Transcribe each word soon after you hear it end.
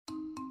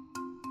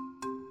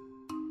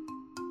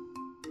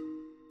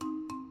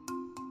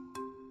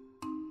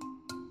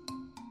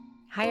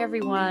Hi,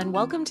 everyone.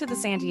 Welcome to the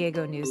San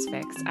Diego News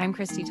Fix. I'm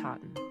Christy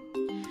Totten.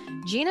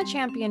 Gina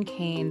Champion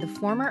Cain, the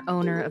former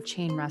owner of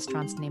chain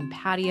restaurants named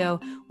Patio,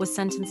 was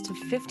sentenced to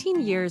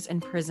 15 years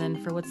in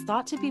prison for what's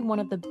thought to be one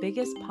of the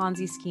biggest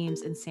Ponzi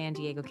schemes in San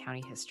Diego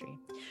County history.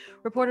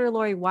 Reporter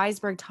Lori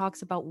Weisberg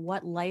talks about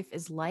what life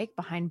is like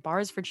behind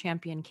bars for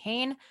Champion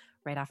Cain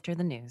right after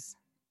the news.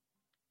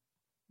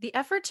 The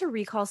effort to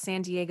recall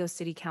San Diego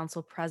City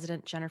Council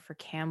President Jennifer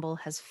Campbell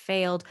has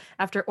failed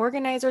after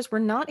organizers were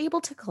not able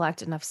to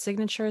collect enough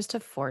signatures to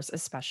force a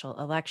special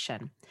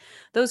election.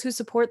 Those who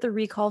support the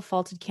recall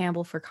faulted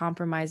Campbell for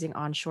compromising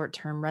on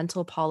short-term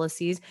rental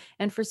policies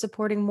and for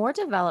supporting more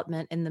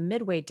development in the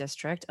Midway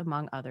District,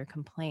 among other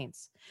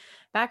complaints.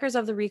 Backers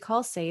of the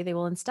recall say they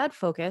will instead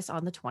focus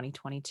on the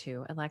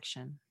 2022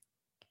 election.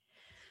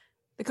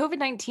 The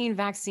COVID-19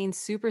 vaccine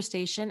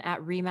superstation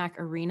at REMAC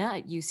Arena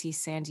at UC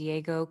San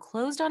Diego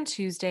closed on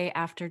Tuesday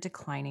after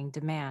declining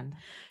demand.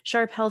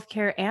 Sharp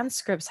Healthcare and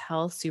Scripps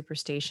Health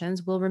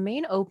superstations will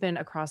remain open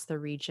across the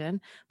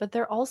region, but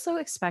they're also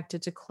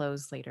expected to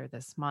close later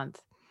this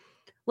month.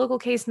 Local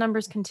case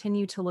numbers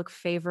continue to look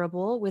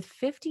favorable, with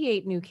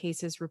 58 new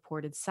cases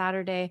reported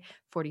Saturday,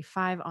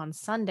 45 on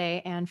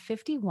Sunday, and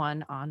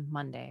 51 on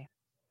Monday.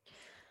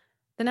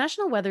 The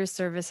National Weather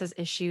Service has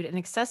issued an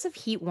excessive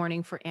heat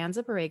warning for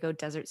Anza Borrego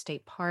Desert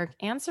State Park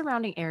and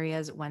surrounding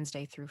areas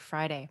Wednesday through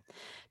Friday.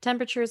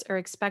 Temperatures are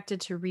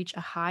expected to reach a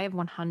high of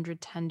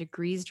 110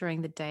 degrees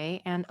during the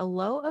day and a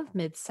low of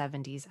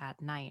mid-70s at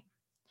night.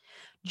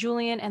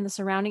 Julian and the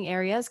surrounding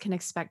areas can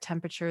expect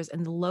temperatures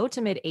in the low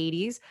to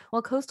mid-80s,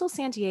 while coastal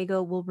San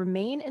Diego will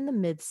remain in the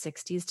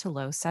mid-60s to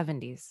low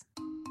 70s.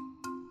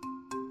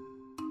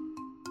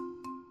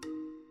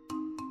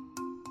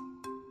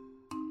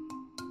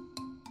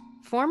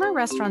 Former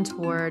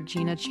restaurateur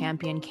Gina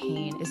Champion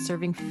Cain is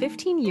serving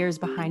 15 years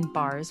behind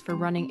bars for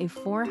running a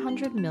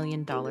 $400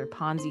 million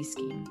Ponzi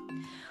scheme.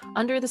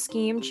 Under the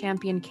scheme,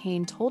 Champion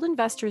Cain told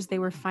investors they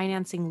were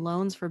financing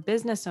loans for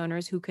business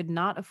owners who could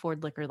not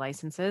afford liquor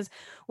licenses,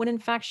 when in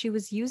fact she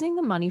was using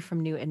the money from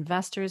new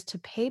investors to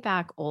pay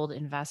back old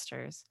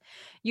investors.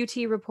 UT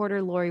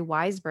reporter Lori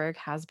Weisberg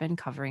has been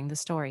covering the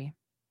story.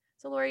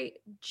 So, Lori,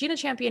 Gina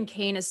Champion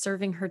Cain is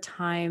serving her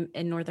time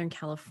in Northern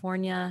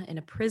California in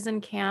a prison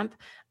camp.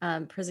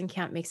 Prison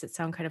camp makes it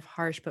sound kind of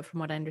harsh, but from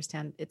what I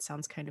understand, it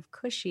sounds kind of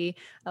cushy.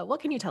 What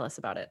can you tell us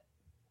about it?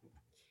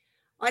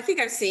 I think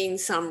I've seen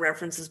some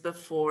references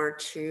before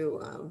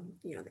to,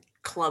 the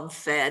Club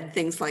Fed,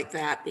 things like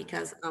that,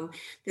 because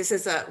this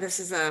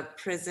is a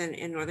prison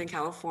in Northern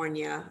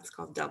California. It's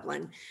called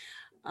Dublin.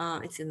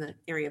 It's in the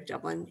area of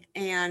Dublin,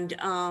 and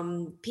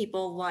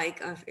people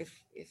like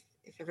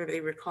if everybody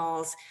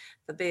recalls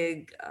the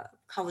big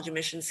college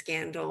admission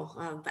scandal,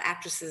 the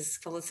actresses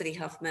Felicity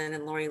Huffman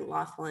and Lori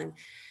Loughlin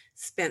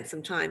spent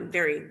some time,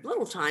 very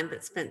little time,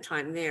 but spent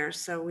time there.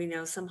 So we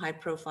know some high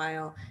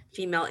profile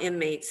female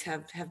inmates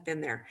have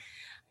been there.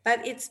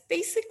 But it's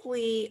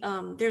basically,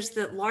 there's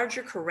the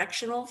larger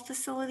correctional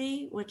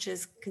facility, which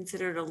is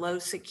considered a low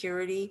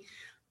security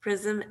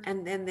prison.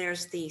 And then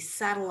there's the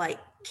satellite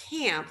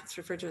camp, it's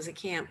referred to as a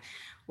camp,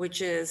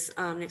 which is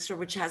next door,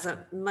 which has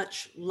a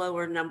much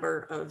lower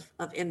number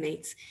of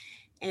inmates.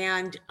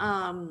 And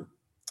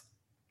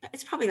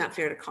it's probably not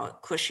fair to call it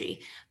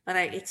cushy, but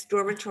it's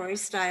dormitory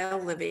style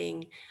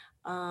living.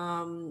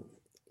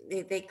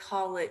 They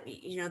call it,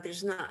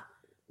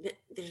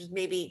 there's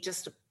maybe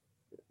just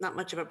not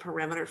much of a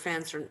perimeter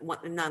fence or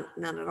what, none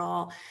at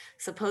all.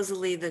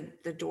 Supposedly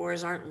the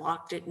doors aren't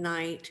locked at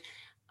night,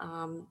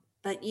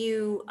 but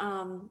you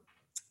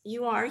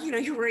are,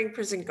 you're wearing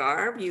prison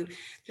garb.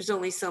 There's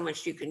only so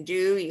much you can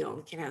do. You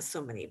only can have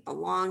so many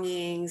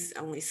belongings,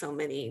 only so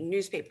many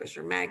newspapers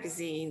or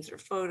magazines or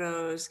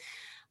photos.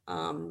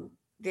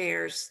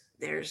 There's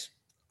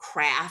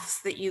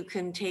crafts that you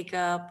can take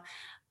up,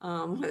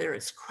 whether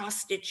it's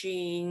cross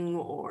stitching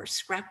or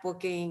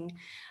scrapbooking,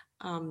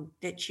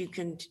 that you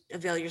can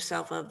avail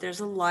yourself of. There's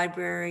a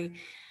library.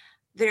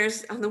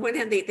 There's, on the one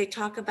hand, they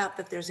talk about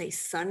that there's a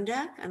sun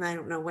deck, and I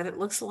don't know what it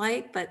looks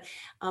like, but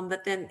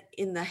then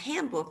in the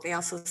handbook they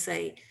also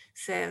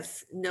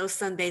says no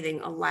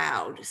sunbathing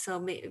allowed. So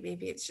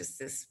maybe it's just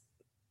this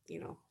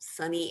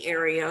sunny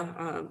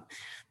area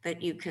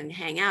that you can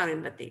hang out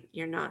in, but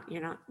you're not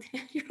you're not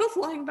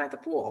lying by the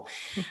pool.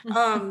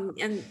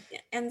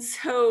 And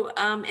so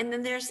and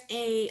then there's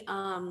a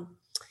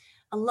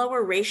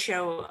lower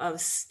ratio of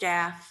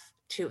staff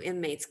to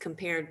inmates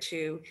compared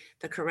to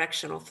the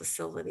correctional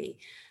facility.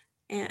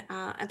 And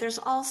there's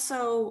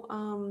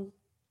also,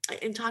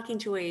 in talking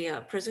to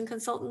a prison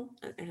consultant,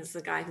 as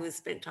the guy who has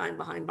spent time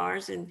behind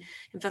bars in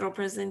federal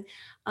prison,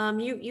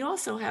 you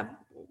also have,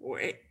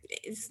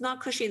 it's not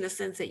cushy in the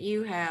sense that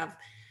you have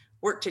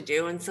work to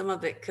do, and some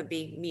of it could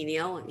be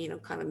menial,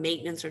 kind of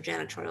maintenance or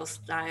janitorial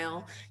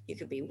style. You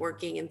could be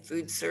working in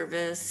food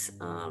service.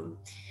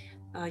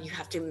 You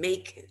have to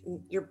make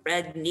your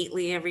bed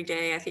neatly every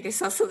day. I think I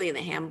saw something in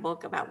the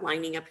handbook about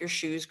lining up your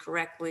shoes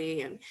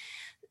correctly. And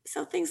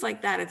so things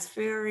like that. It's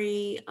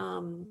very,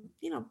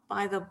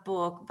 by the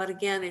book. But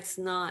again, it's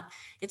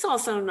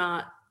also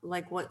not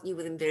like what you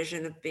would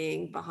envision of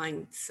being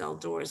behind cell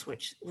doors,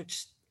 which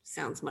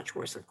sounds much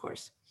worse, of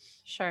course.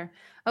 Sure.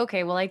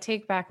 Okay. Well, I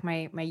take back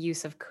my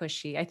use of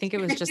cushy. I think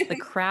it was just the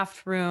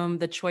craft room,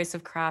 the choice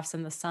of crafts,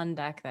 and the sun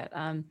deck that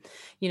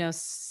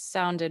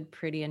sounded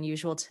pretty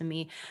unusual to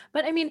me.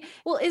 But I mean,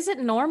 well, is it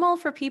normal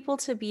for people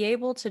to be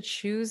able to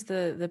choose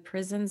the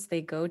prisons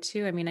they go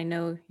to? I mean, I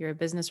know you're a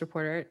business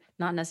reporter,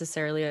 not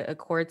necessarily a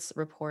courts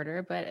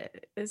reporter, but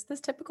is this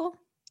typical?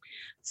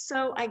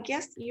 So I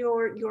guess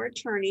your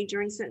attorney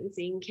during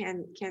sentencing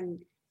can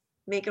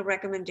make a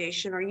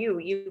recommendation, or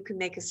you can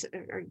make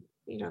or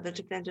the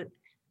defendant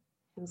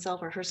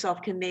himself or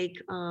herself can make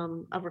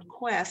a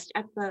request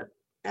at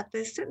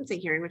the sentencing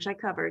hearing, which I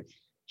covered.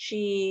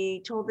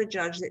 She told the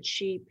judge that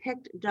she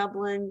picked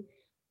Dublin,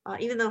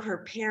 even though her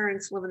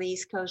parents live on the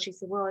East Coast. She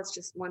said, "Well, it's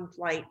just one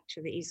flight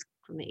to the east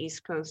from the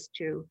East Coast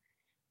to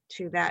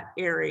that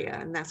area,"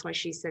 and that's why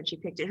she said she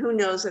picked it. Who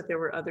knows if there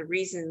were other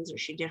reasons, or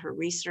she did her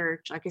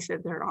research. Like I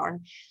said, there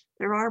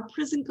are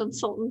prison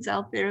consultants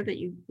out there that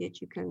you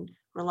can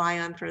rely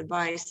on for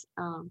advice.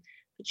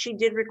 But she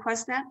did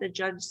request that. The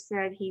judge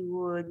said he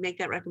would make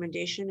that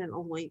recommendation, and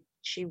only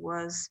she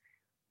was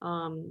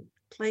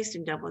placed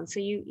in Dublin. So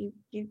you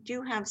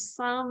do have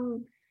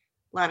some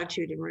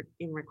latitude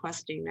in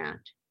requesting that.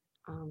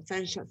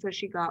 So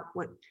she got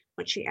what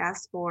she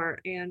asked for.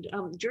 And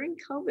during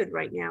COVID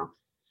right now,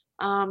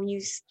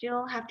 you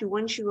still have to,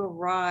 once you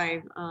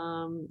arrive,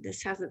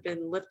 this hasn't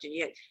been lifted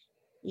yet,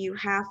 you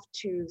have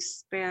to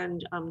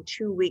spend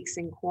 2 weeks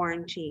in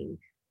quarantine.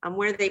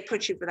 Where they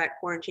put you for that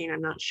quarantine,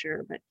 I'm not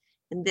sure, but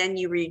and then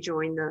you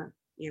rejoin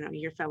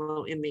your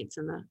fellow inmates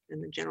in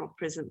the general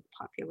prison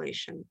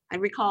population. I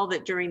recall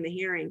that during the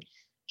hearing,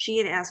 she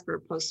had asked for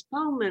a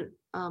postponement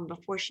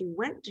before she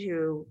went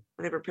to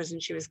whatever prison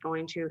she was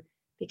going to,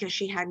 because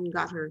she hadn't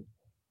got her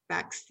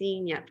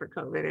vaccine yet for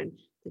COVID. And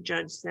the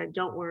judge said,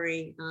 "Don't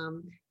worry,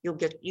 you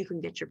can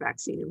get your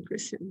vaccine in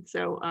prison."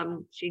 So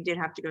she did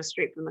have to go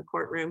straight from the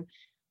courtroom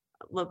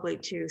locally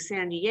to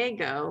San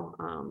Diego,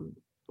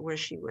 where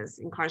she was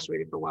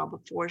incarcerated for a while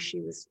before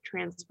she was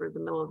transferred the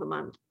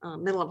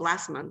middle of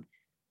last month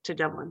to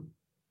Dublin.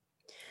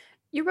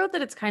 You wrote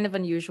that it's kind of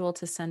unusual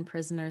to send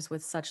prisoners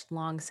with such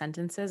long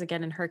sentences,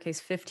 again, in her case,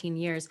 15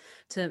 years,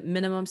 to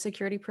minimum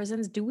security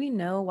prisons. Do we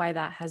know why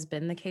that has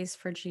been the case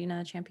for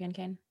Gina Champion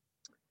Kane?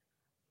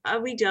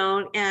 We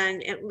don't,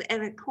 and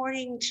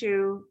according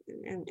to,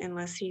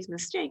 unless he's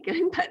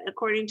mistaken, but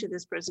according to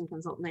this prison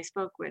consultant I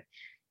spoke with,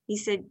 he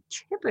said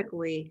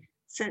typically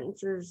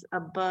sentences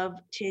above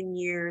 10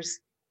 years,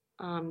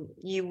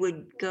 you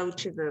would go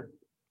to the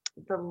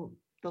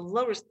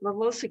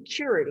low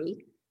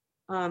security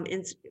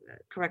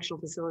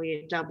correctional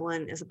facility at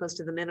Dublin, as opposed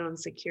to the minimum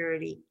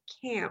security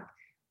camp.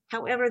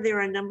 However, there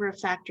are a number of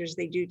factors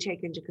they do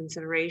take into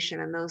consideration,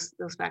 and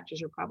those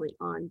factors are probably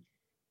on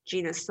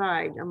Gina's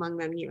side. Among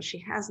them, she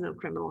has no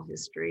criminal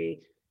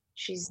history.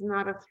 She's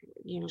not a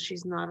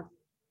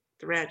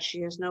threat.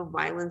 She has no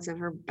violence in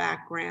her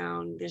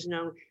background. There's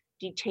no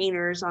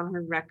detainers on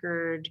her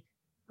record.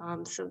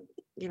 So,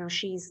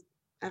 she's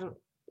I don't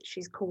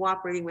she's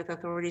cooperating with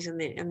authorities in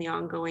the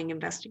ongoing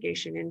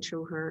investigation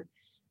into her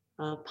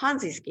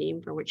Ponzi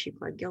scheme, for which she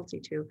pled guilty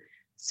to.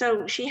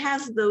 So she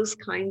has those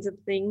kinds of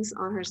things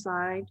on her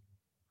side.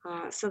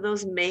 So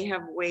those may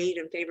have weighed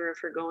in favor of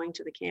her going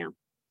to the camp.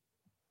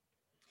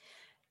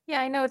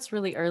 Yeah, I know it's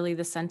really early.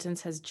 The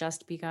sentence has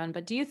just begun,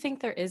 but do you think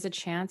there is a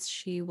chance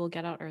she will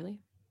get out early?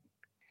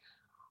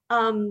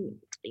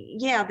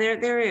 Yeah,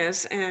 there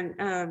is. And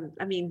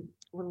I mean,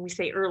 when we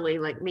say early,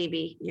 like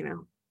maybe,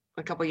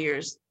 a couple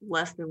years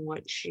less than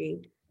what she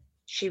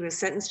was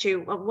sentenced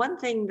to. One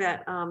thing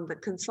that the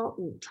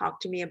consultant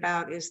talked to me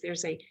about is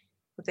there's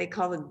what they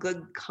call a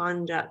good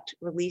conduct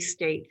release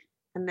date,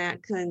 and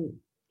that can,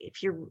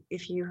 if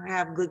you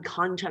have good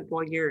conduct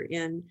while you're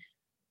in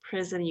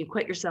prison, you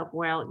quit yourself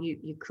well,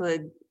 you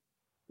could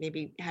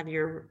maybe have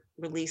your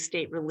release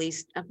date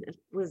released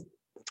was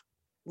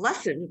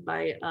lessened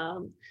by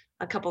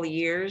a couple of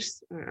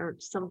years, or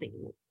something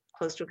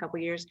close to a couple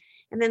of years.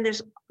 And then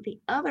there's the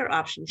other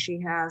option she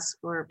has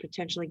for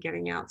potentially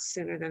getting out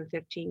sooner than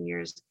 15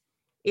 years,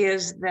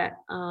 is that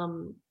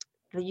the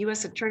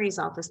U.S. Attorney's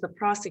Office, the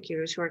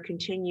prosecutors who are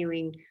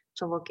continuing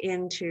to look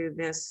into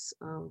this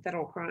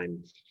federal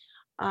crime,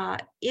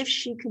 if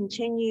she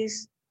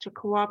continues to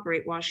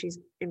cooperate while she's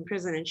in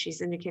prison, and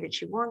she's indicated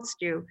she wants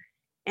to,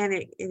 and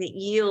it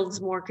yields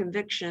more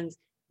convictions,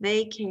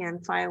 they can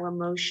file a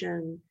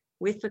motion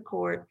with the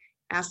court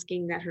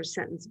asking that her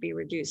sentence be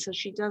reduced. So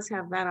she does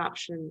have that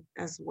option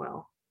as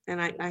well.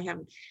 And I have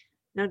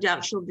no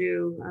doubt she'll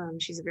do,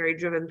 she's a very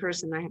driven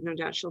person. I have no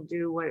doubt she'll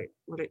do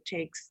what it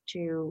takes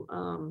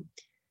to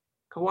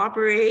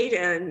cooperate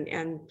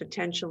and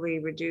potentially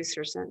reduce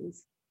her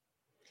sentence.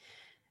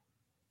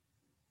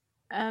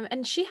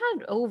 And she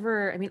had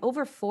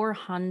over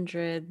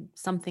 400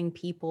 something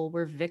people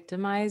were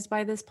victimized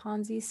by this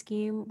Ponzi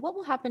scheme. What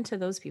will happen to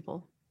those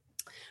people?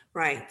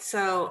 Right.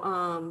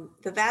 So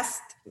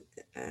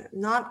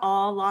not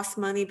all lost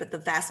money, but the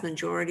vast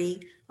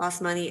majority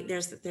lost money.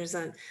 There's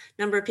a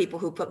number of people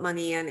who put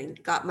money in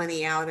and got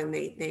money out, and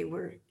they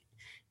were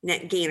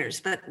net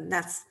gainers, but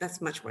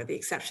that's much more the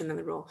exception than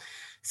the rule.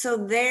 So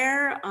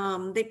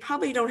they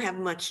probably don't have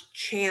much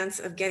chance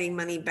of getting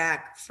money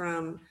back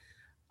from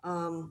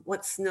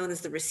what's known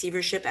as the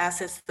receivership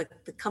assets, the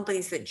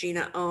companies that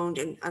Gina owned,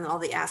 and all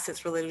the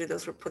assets related to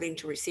those were put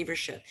into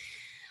receivership.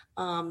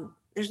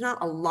 There's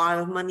not a lot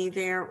of money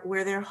there.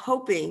 Where they're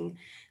hoping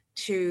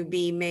to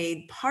be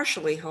made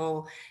partially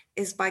whole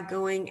is by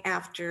going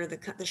after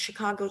the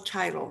Chicago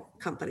Title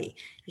Company.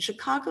 And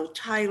Chicago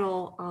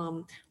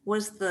Title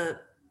was the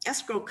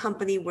escrow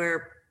company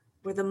where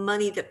the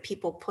money that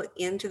people put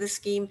into the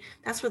scheme,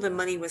 that's where the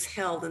money was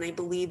held, and they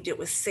believed it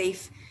was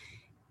safe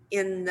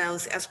in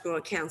those escrow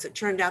accounts. It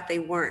turned out they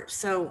weren't.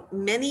 So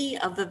many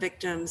of the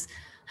victims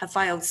have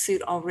filed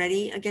suit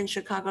already against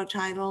Chicago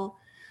Title.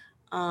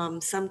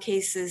 Some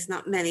cases,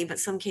 not many, but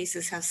some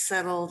cases have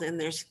settled, and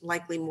there's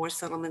likely more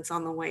settlements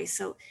on the way.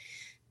 So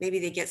maybe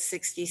they get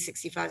 60,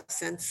 65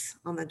 cents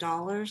on the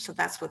dollar. So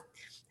I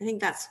think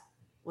that's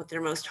what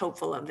they're most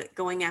hopeful of, that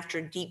going after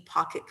a deep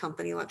pocket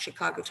company like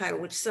Chicago Title,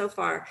 which so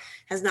far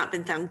has not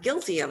been found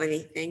guilty of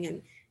anything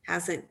and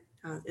hasn't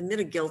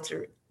admitted guilt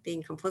or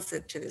being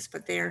complicit to this,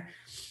 but they're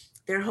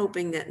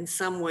hoping that in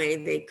some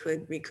way they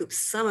could recoup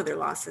some of their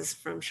losses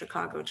from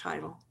Chicago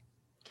Title.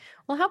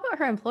 Well, how about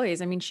her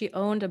employees? I mean, she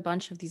owned a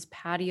bunch of these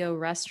patio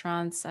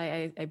restaurants.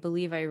 I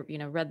believe I,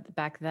 read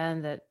back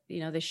then that,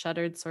 they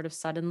shuttered sort of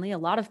suddenly. A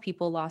lot of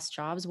people lost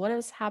jobs. What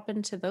has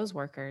happened to those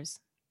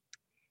workers?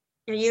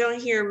 And you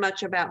don't hear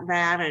much about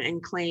that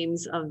and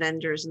claims of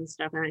vendors and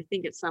stuff. And I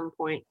think at some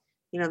point,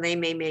 they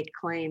may make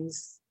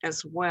claims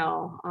as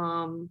well.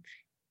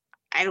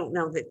 I don't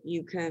know that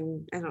I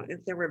don't know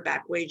if there were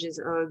back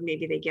wages owed,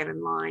 maybe they get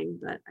in line,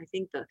 but I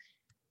think the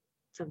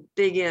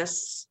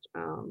biggest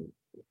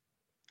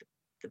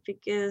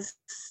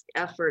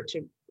effort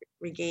to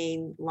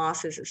regain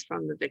losses is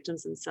from the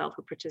victims themselves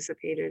who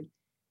participated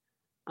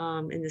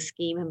in the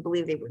scheme and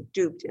believe they were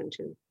duped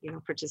into,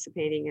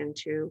 participating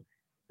into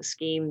a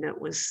scheme that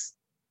was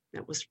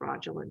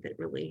fraudulent, that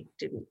really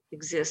didn't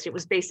exist. It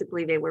was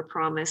basically they were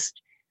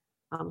promised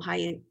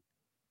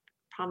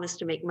promised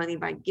to make money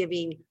by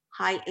giving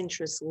high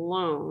interest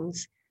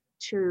loans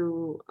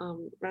to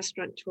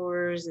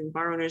restaurateurs and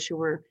bar owners who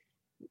were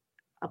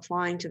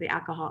applying to the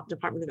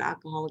Department of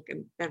Alcoholic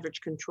and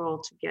Beverage Control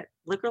to get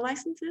liquor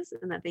licenses,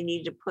 and that they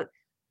needed to put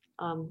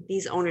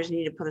these owners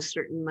needed to put a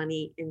certain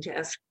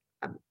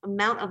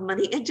amount of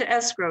money into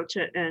escrow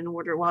in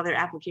order while their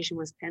application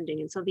was pending.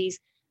 And so these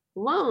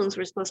loans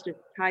were supposed to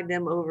tide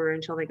them over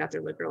until they got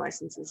their liquor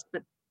licenses,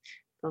 but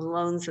the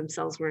loans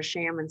themselves were a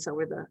sham, and so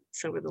were the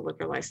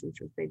liquor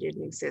licenses. They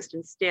didn't exist.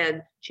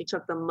 Instead, she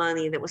took the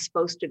money that was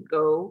supposed to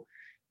go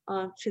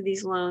to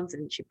these loans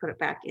and she put it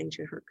back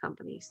into her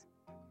companies.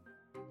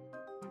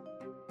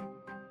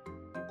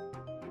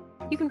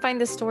 You can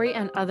find this story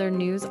and other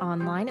news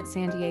online at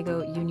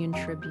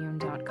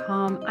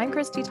SanDiegoUnionTribune.com. I'm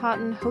Christy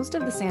Totten, host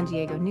of the San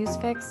Diego News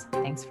Fix.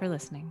 Thanks for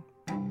listening.